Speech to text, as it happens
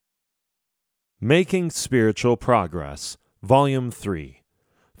Making Spiritual Progress, Volume 3.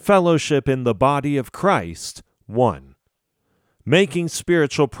 Fellowship in the Body of Christ, 1. Making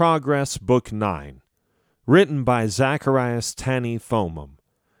Spiritual Progress, Book 9. Written by Zacharias Tanny Fomum.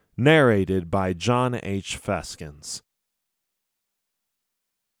 Narrated by John H. Feskins.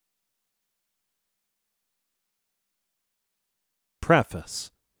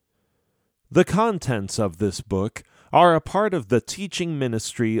 Preface. The contents of this book are a part of the teaching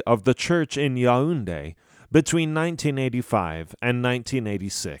ministry of the church in Yaoundé between 1985 and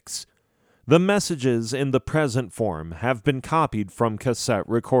 1986. The messages in the present form have been copied from cassette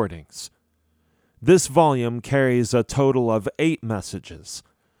recordings. This volume carries a total of 8 messages.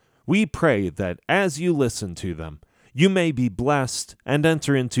 We pray that as you listen to them, you may be blessed and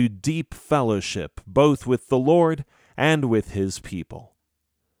enter into deep fellowship both with the Lord and with His people.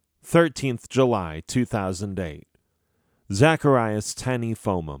 13th July 2008. Zacharias Tanny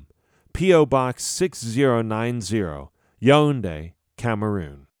Fomum, P.O. Box 6090, Yaoundé,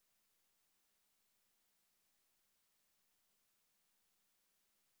 Cameroon.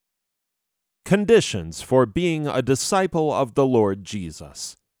 Conditions for being a disciple of the Lord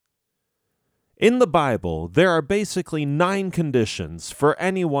Jesus. In the Bible, there are basically 9 conditions for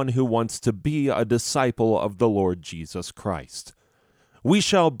anyone who wants to be a disciple of the Lord Jesus Christ. We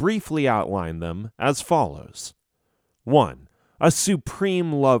shall briefly outline them as follows. 1. A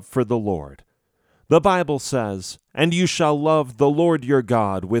supreme love for the Lord. The Bible says, "And you shall love the Lord your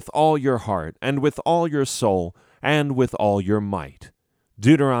God with all your heart, and with all your soul, and with all your might."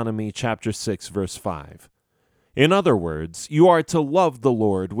 Deuteronomy chapter 6, verse 5. In other words, you are to love the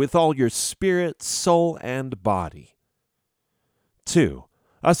Lord with all your spirit, soul, and body. 2.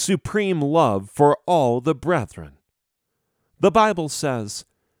 A supreme love for all the brethren. The Bible says,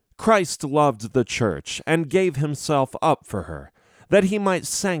 "Christ loved the church and gave himself up for her, that he might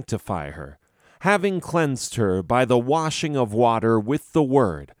sanctify her, having cleansed her by the washing of water with the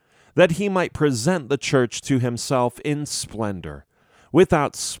word, that he might present the church to himself in splendor,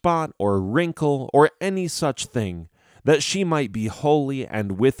 without spot or wrinkle or any such thing, that she might be holy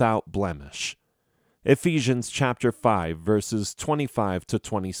and without blemish." Ephesians chapter 5, verses 25 to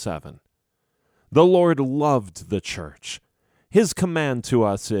 27. The Lord loved the church. His command to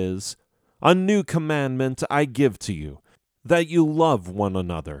us is, "A new commandment I give to you, that you love one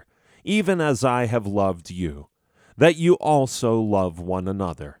another, even as I have loved you, that you also love one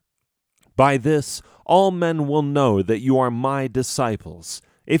another. By this all men will know that you are my disciples,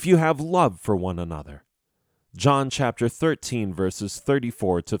 if you have love for one another." John chapter 13, verses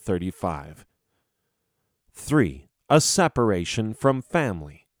 34 to 35. 3. A separation from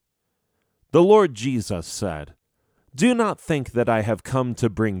family. The Lord Jesus said, "Do not think that I have come to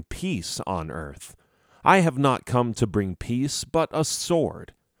bring peace on earth. I have not come to bring peace, but a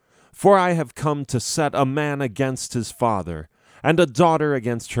sword. For I have come to set a man against his father, and a daughter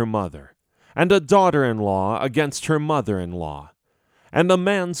against her mother, and a daughter-in-law against her mother-in-law. And a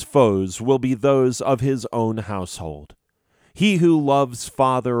man's foes will be those of his own household. He who loves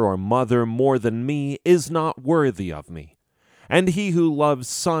father or mother more than me is not worthy of me. And he who loves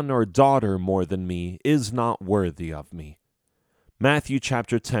son or daughter more than me is not worthy of me." Matthew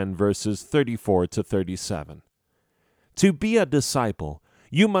chapter 10, verses 34 to 37. To be a disciple,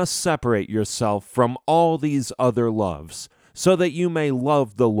 you must separate yourself from all these other loves, so that you may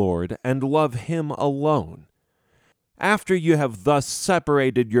love the Lord and love Him alone. After you have thus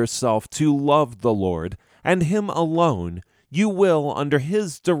separated yourself to love the Lord and Him alone, you will, under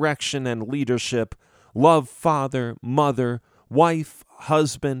His direction and leadership, love father, mother, wife,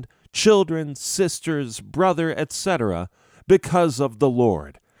 husband, children, sisters, brother, etc., because of the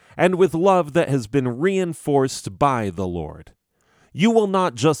Lord, and with love that has been reinforced by the Lord. You will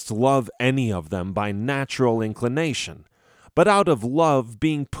not just love any of them by natural inclination, but out of love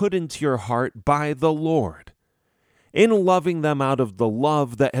being put into your heart by the Lord. In loving them out of the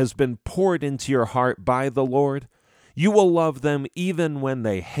love that has been poured into your heart by the Lord, you will love them even when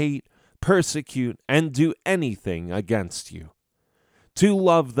they hate, persecute, and do anything against you. To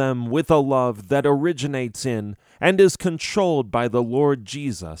love them with a love that originates in and is controlled by the Lord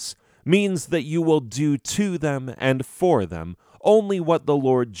Jesus means that you will do to them and for them only what the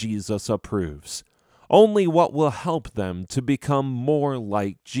Lord Jesus approves, only what will help them to become more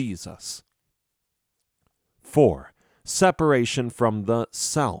like Jesus. 4. Separation from the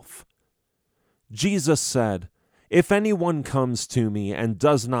self. Jesus said, "If anyone comes to me and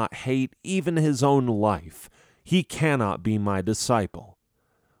does not hate even his own life, he cannot be my disciple."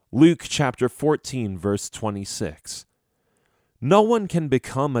 Luke chapter 14, verse 26. No one can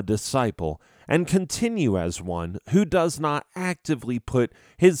become a disciple and continue as one who does not actively put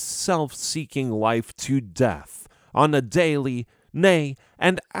his self-seeking life to death on a daily, nay,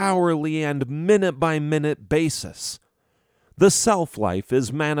 and hourly and minute-by-minute basis. The self-life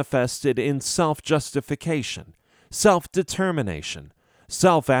is manifested in self-justification, self-determination,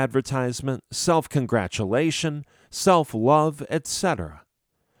 self-advertisement, self-congratulation, self-love, etc.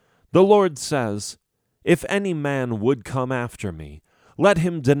 The Lord says, "If any man would come after me, let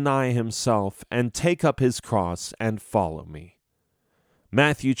him deny himself and take up his cross and follow me."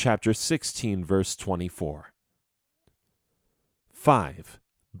 Matthew chapter 16, verse 24. 5.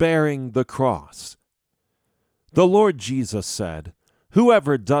 Bearing the cross. The Lord Jesus said,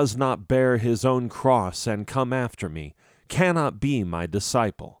 "Whoever does not bear his own cross and come after me cannot be my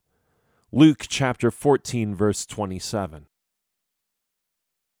disciple." Luke chapter 14, verse 27.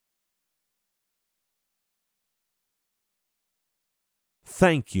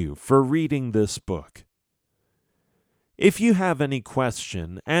 Thank you for reading this book. If you have any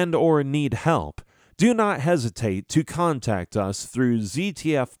question and or need help, do not hesitate to contact us through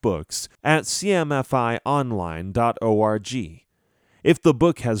ZTF Books at cmfionline.org. If the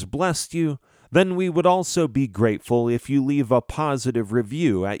book has blessed you, then we would also be grateful if you leave a positive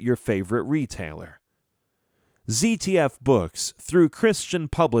review at your favorite retailer. ZTF Books, through Christian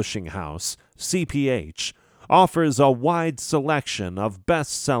Publishing House, CPH, offers a wide selection of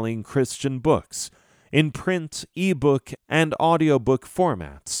best-selling Christian books in print, ebook, and audiobook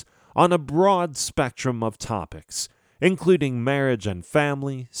formats on a broad spectrum of topics, including marriage and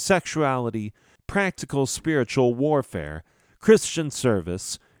family, sexuality, practical spiritual warfare, Christian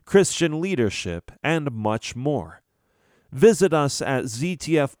service, Christian leadership, and much more. Visit us at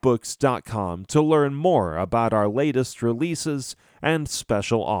ztfbooks.com to learn more about our latest releases and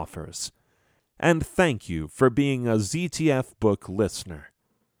special offers. And thank you for being a ZTF Book listener.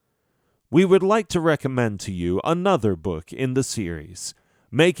 We would like to recommend to you another book in the series,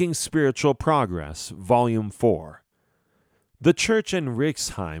 Making Spiritual Progress, Volume 4. The church in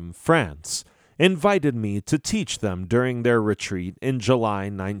Rixheim, France, invited me to teach them during their retreat in July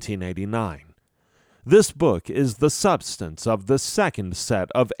 1989. This book is the substance of the second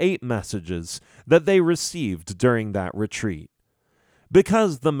set of 8 messages that they received during that retreat.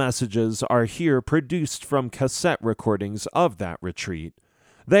 Because the messages are here produced from cassette recordings of that retreat,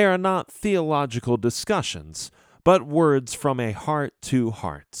 they are not theological discussions, but words from a heart to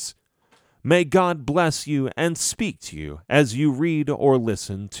hearts. May God bless you and speak to you as you read or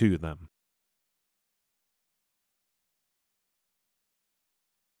listen to them.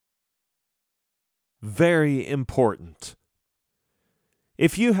 Very important.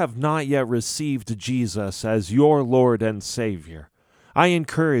 If you have not yet received Jesus as your Lord and Savior, I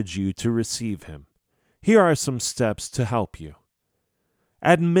encourage you to receive him. Here are some steps to help you.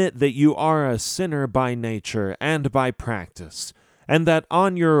 Admit that you are a sinner by nature and by practice, and that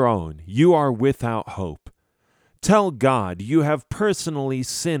on your own you are without hope. Tell God you have personally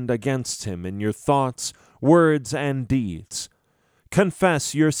sinned against him in your thoughts, words, and deeds.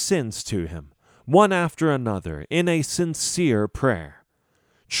 Confess your sins to him, one after another, in a sincere prayer.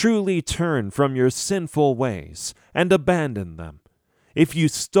 Truly turn from your sinful ways and abandon them. If you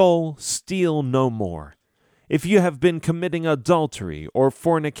stole, steal no more. If you have been committing adultery or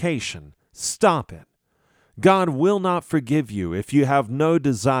fornication, stop it. God will not forgive you if you have no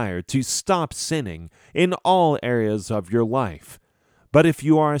desire to stop sinning in all areas of your life. But if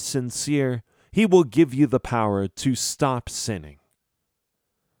you are sincere, he will give you the power to stop sinning.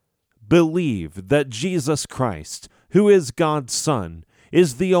 Believe that Jesus Christ, who is God's Son,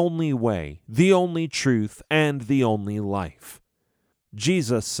 is the only way, the only truth, and the only life.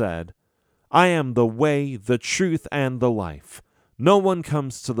 Jesus said, "I am the way, the truth, and the life. No one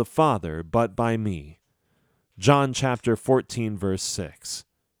comes to the Father but by me." John chapter 14, verse 6.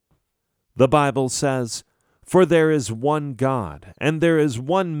 The Bible says, "For there is one God, and there is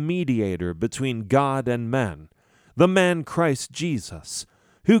one mediator between God and men, the man Christ Jesus,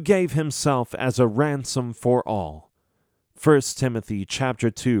 who gave himself as a ransom for all." 1 Timothy chapter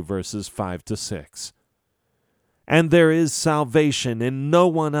 2, verses 5 to 6. And there is salvation in no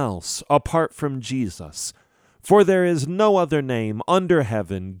one else apart from Jesus, for there is no other name under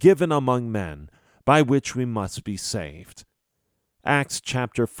heaven given among men by which we must be saved. Acts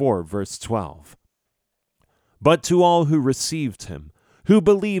chapter 4, verse 12. But to all who received him, who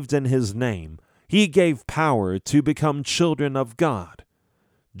believed in his name, he gave power to become children of God.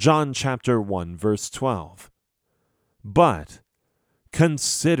 John chapter 1, verse 12. But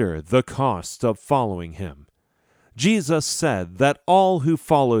consider the cost of following him. Jesus said that all who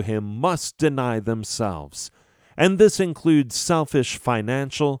follow him must deny themselves, and this includes selfish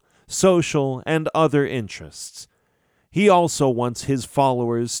financial, social, and other interests. He also wants his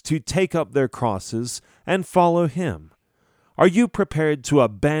followers to take up their crosses and follow him. Are you prepared to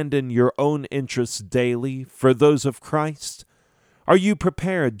abandon your own interests daily for those of Christ? Are you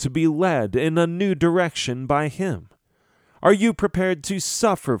prepared to be led in a new direction by him? Are you prepared to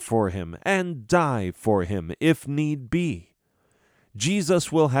suffer for him and die for him if need be?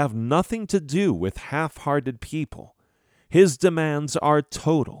 Jesus will have nothing to do with half-hearted people. His demands are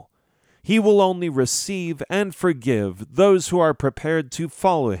total. He will only receive and forgive those who are prepared to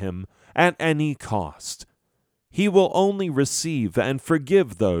follow him at any cost. He will only receive and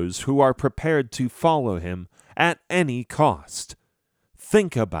forgive those who are prepared to follow him at any cost.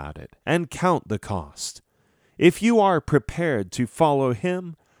 Think about it and count the cost. If you are prepared to follow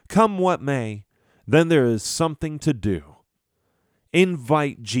him, come what may, then there is something to do.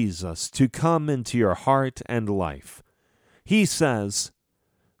 Invite Jesus to come into your heart and life. He says,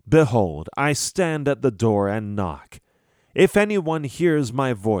 "Behold, I stand at the door and knock. If anyone hears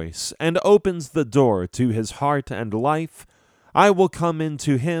my voice and opens the door to his heart and life, I will come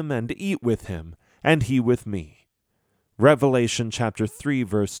into him and eat with him, and he with me." Revelation chapter 3,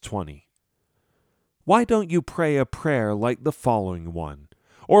 verse 20. Why don't you pray a prayer like the following one,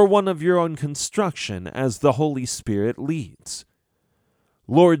 or one of your own construction as the Holy Spirit leads?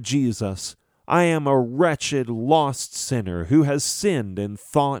 Lord Jesus, I am a wretched, lost sinner who has sinned in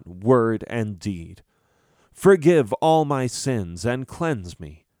thought, word, and deed. Forgive all my sins and cleanse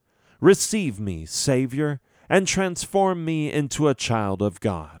me. Receive me, Savior, and transform me into a child of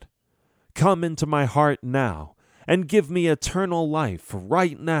God. Come into my heart now and give me eternal life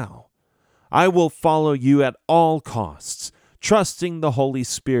right now. I will follow you at all costs, trusting the Holy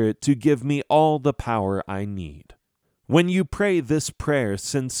Spirit to give me all the power I need. When you pray this prayer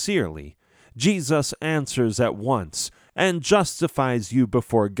sincerely, Jesus answers at once and justifies you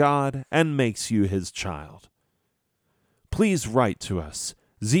before God and makes you his child. Please write to us,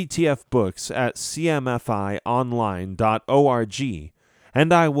 ztfbooks@cmfionline.org,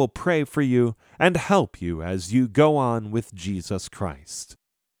 and I will pray for you and help you as you go on with Jesus Christ.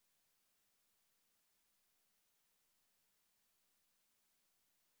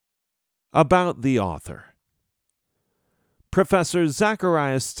 About the author. Professor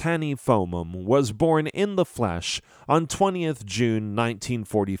Zacharias Tani Fomum was born in the flesh on 20th June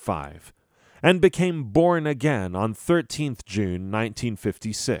 1945 and became born again on 13th June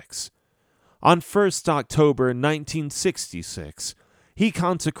 1956. On 1st October 1966, he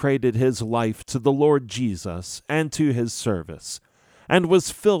consecrated his life to the Lord Jesus and to his service, and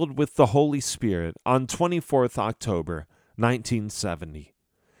was filled with the Holy Spirit on 24th October 1970.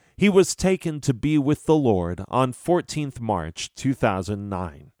 He was taken to be with the Lord on 14th March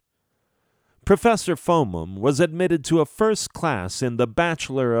 2009. Professor Fomum was admitted to a first class in the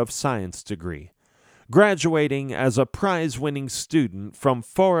Bachelor of Science degree, graduating as a prize-winning student from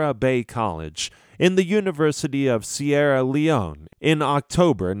Fora Bay College in the University of Sierra Leone in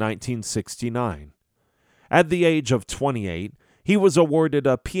October 1969. At the age of 28, he was awarded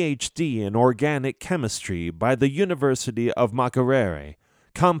a PhD in organic chemistry by the University of Makerere,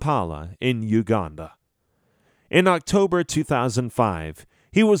 Kampala in Uganda. In October 2005,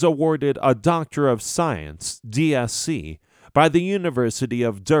 he was awarded a Doctor of Science, DSc, by the University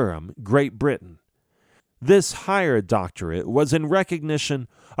of Durham, Great Britain. This higher doctorate was in recognition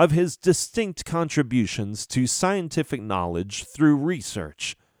of his distinct contributions to scientific knowledge through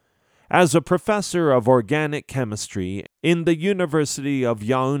research. As a professor of organic chemistry in the University of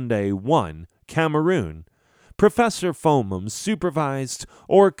Yaoundé 1, Cameroon, Professor Fomum supervised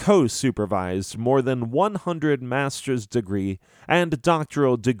or co-supervised more than 100 master's degree and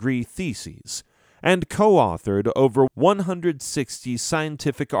doctoral degree theses, and co-authored over 160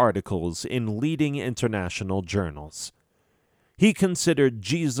 scientific articles in leading international journals. He considered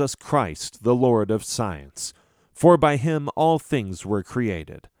Jesus Christ the Lord of science, for by him all things were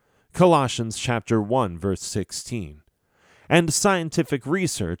created. Colossians chapter 1, verse 16. And scientific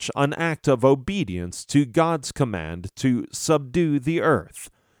research an act of obedience to God's command to subdue the earth.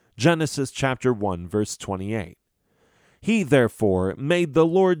 Genesis chapter 1, verse 28. He, therefore, made the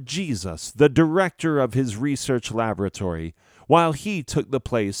Lord Jesus the director of his research laboratory, while he took the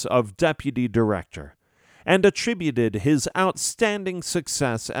place of deputy director, and attributed his outstanding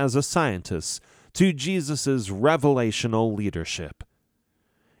success as a scientist to Jesus' revelational leadership.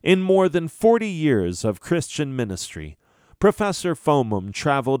 In more than 40 years of Christian ministry, Professor Fomum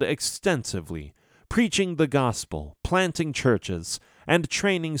traveled extensively, preaching the gospel, planting churches, and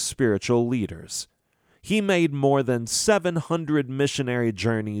training spiritual leaders. He made more than 700 missionary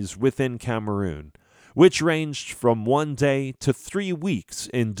journeys within Cameroon, which ranged from 1 day to 3 weeks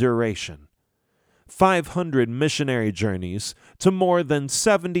in duration. 500 missionary journeys to more than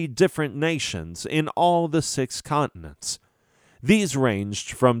 70 different nations in all the 6 continents. These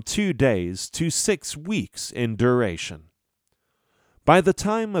ranged from 2 days to 6 weeks in duration. By the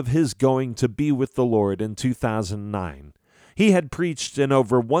time of his going to be with the Lord in 2009, he had preached in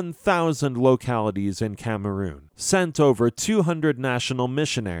over 1,000 localities in Cameroon, sent over 200 national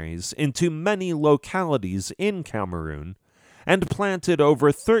missionaries into many localities in Cameroon, and planted over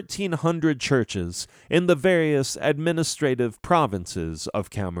 1,300 churches in the various administrative provinces of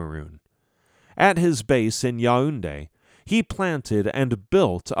Cameroon. At his base in Yaoundé, he planted and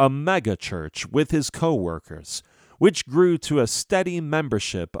built a mega-church with his co-workers, which grew to a steady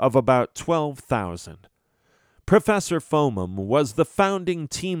membership of about 12,000. Professor Fomum was the founding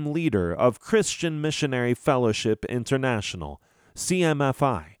team leader of Christian Missionary Fellowship International,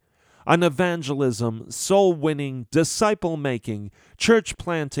 CMFI, an evangelism, soul-winning, disciple-making,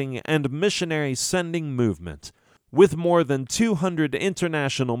 church-planting, and missionary-sending movement, with more than 200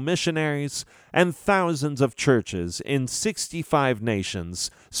 international missionaries and thousands of churches in 65 nations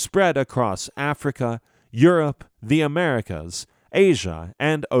spread across Africa, Europe, the Americas, Asia,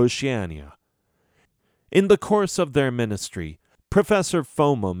 and Oceania. In the course of their ministry, Professor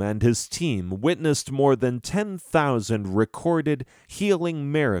Fomum and his team witnessed more than 10,000 recorded healing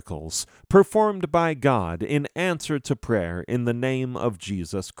miracles performed by God in answer to prayer in the name of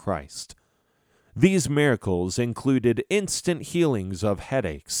Jesus Christ. These miracles included instant healings of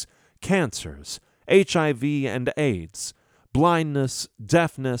headaches, cancers, HIV and AIDS, blindness,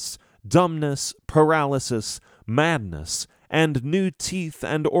 deafness, dumbness, paralysis, madness, and new teeth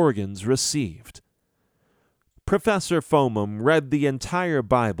and organs received. Professor Fomum read the entire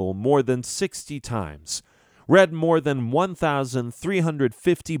Bible more than 60 times, read more than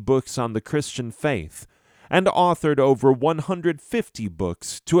 1,350 books on the Christian faith, and authored over 150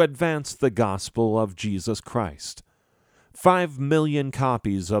 books to advance the gospel of Jesus Christ. 5 million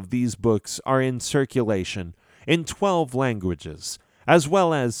copies of these books are in circulation in 12 languages, as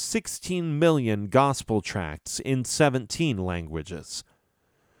well as 16 million gospel tracts in 17 languages.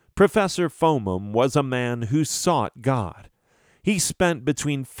 Professor Fomum was a man who sought God. He spent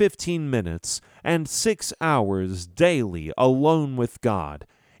between 15 minutes and 6 hours daily alone with God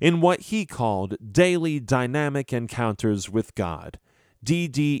in what he called Daily Dynamic Encounters with God,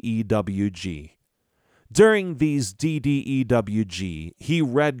 DDEWG. During these DDEWG, he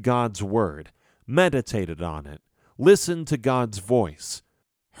read God's Word, meditated on it, listened to God's voice,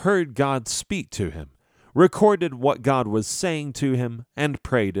 heard God speak to him, recorded what God was saying to him, and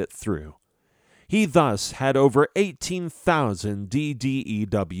prayed it through. He thus had over 18,000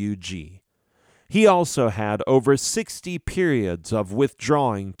 DDEWG. He also had over 60 periods of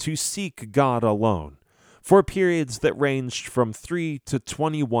withdrawing to seek God alone, for periods that ranged from 3 to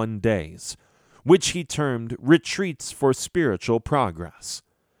 21 days, which he termed retreats for spiritual progress.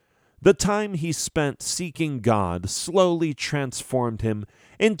 The time he spent seeking God slowly transformed him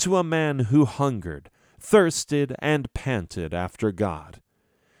into a man who hungered, thirsted, and panted after God.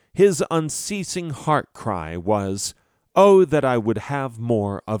 His unceasing heart cry was, "Oh, that I would have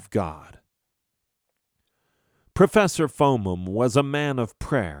more of God." Professor Fomum was a man of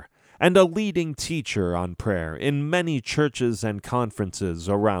prayer and a leading teacher on prayer in many churches and conferences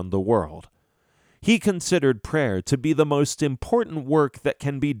around the world. He considered prayer to be the most important work that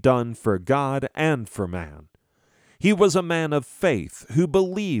can be done for God and for man. He was a man of faith who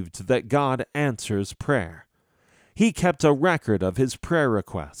believed that God answers prayer. He kept a record of his prayer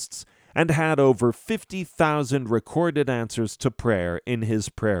requests and had over 50,000 recorded answers to prayer in his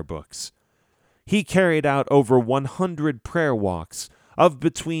prayer books. He carried out over 100 prayer walks of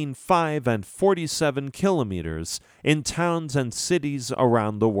between 5 and 47 kilometers in towns and cities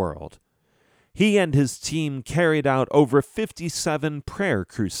around the world. He and his team carried out over 57 prayer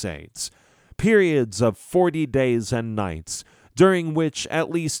crusades, periods of 40 days and nights, during which at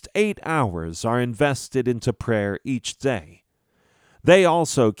least 8 hours are invested into prayer each day. They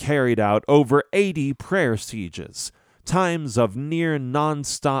also carried out over 80 prayer sieges, times of near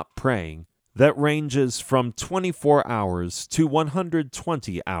non-stop praying that ranges from 24 hours to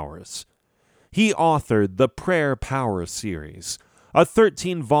 120 hours. He authored the Prayer Power series, a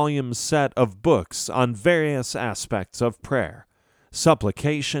 13-volume set of books on various aspects of prayer: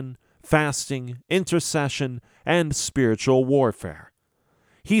 supplication, fasting, intercession, and spiritual warfare.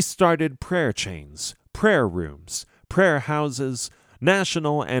 He started prayer chains, prayer rooms, prayer houses,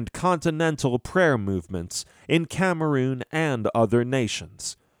 national and continental prayer movements in Cameroon and other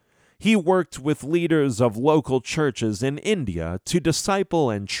nations. He worked with leaders of local churches in India to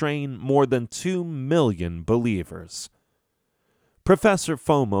disciple and train more than 2 million believers. Professor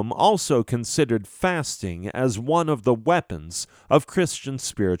Foumam also considered fasting as one of the weapons of Christian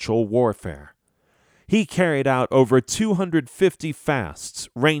spiritual warfare. He carried out over 250 fasts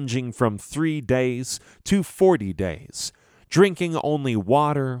ranging from 3 days to 40 days, drinking only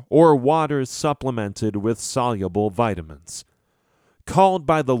water or water supplemented with soluble vitamins. Called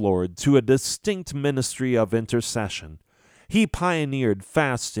by the Lord to a distinct ministry of intercession, he pioneered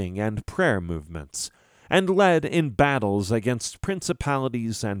fasting and prayer movements, and led in battles against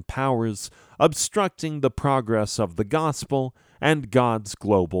principalities and powers obstructing the progress of the gospel and God's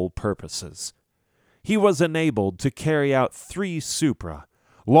global purposes. He was enabled to carry out 3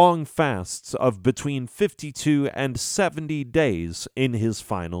 long fasts of between 52 and 70 days in his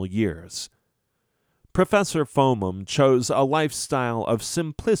final years. Professor Foumam chose a lifestyle of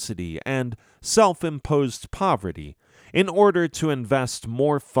simplicity and self-imposed poverty in order to invest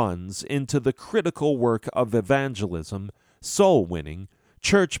more funds into the critical work of evangelism, soul winning,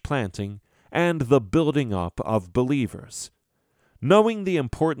 church planting, and the building up of believers. Knowing the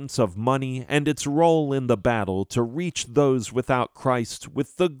importance of money and its role in the battle to reach those without Christ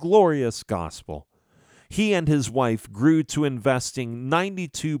with the glorious gospel, he and his wife grew to investing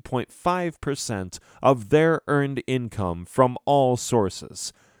 92.5% of their earned income from all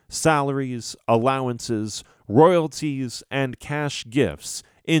sources, salaries, allowances, royalties, and cash gifts,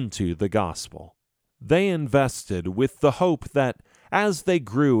 into the gospel. They invested with the hope that, as they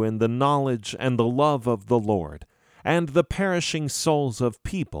grew in the knowledge and the love of the Lord, and the perishing souls of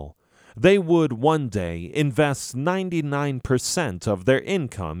people, they would one day invest 99% of their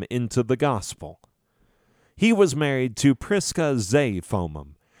income into the gospel. He was married to Prisca Zay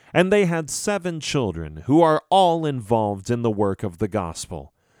Foumam, and they had 7 children who are all involved in the work of the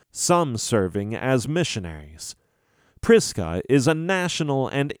gospel, some serving as missionaries. Prisca is a national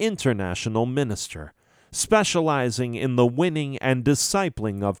and international minister, specializing in the winning and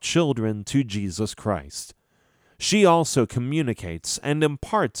discipling of children to Jesus Christ. She also communicates and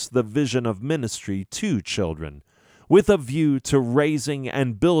imparts the vision of ministry to children, with a view to raising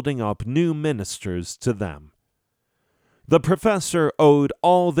and building up new ministers to them. The professor owed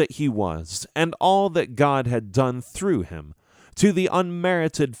all that he was and all that God had done through him to the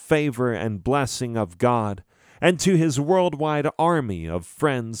unmerited favor and blessing of God and to his worldwide army of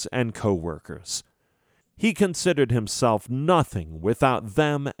friends and co-workers. He considered himself nothing without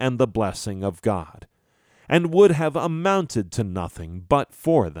them and the blessing of God, and would have amounted to nothing but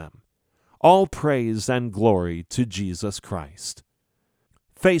for them. All praise and glory to Jesus Christ.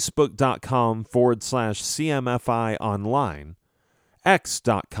 Facebook.com/CMFI online,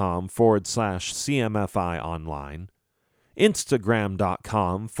 X.com/CMFI online,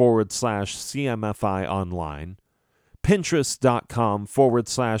 Instagram.com/CMFI online,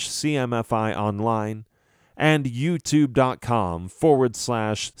 Pinterest.com/CMFI online, and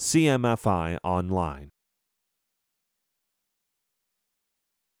YouTube.com/CMFI online.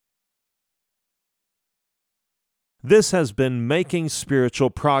 This has been Making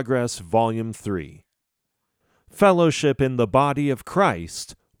Spiritual Progress, Volume 3. Fellowship in the Body of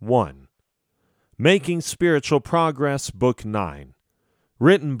Christ, 1. Making Spiritual Progress, Book 9.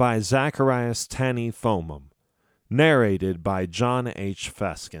 Written by Zacharias Tanny Foumam. Narrated by John H.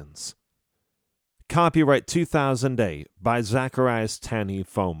 Feskins. Copyright 2008 by Zacharias Tanny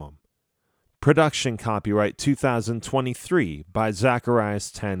Foumam. Production copyright 2023 by Zacharias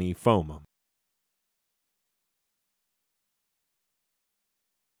Tanny Foumam.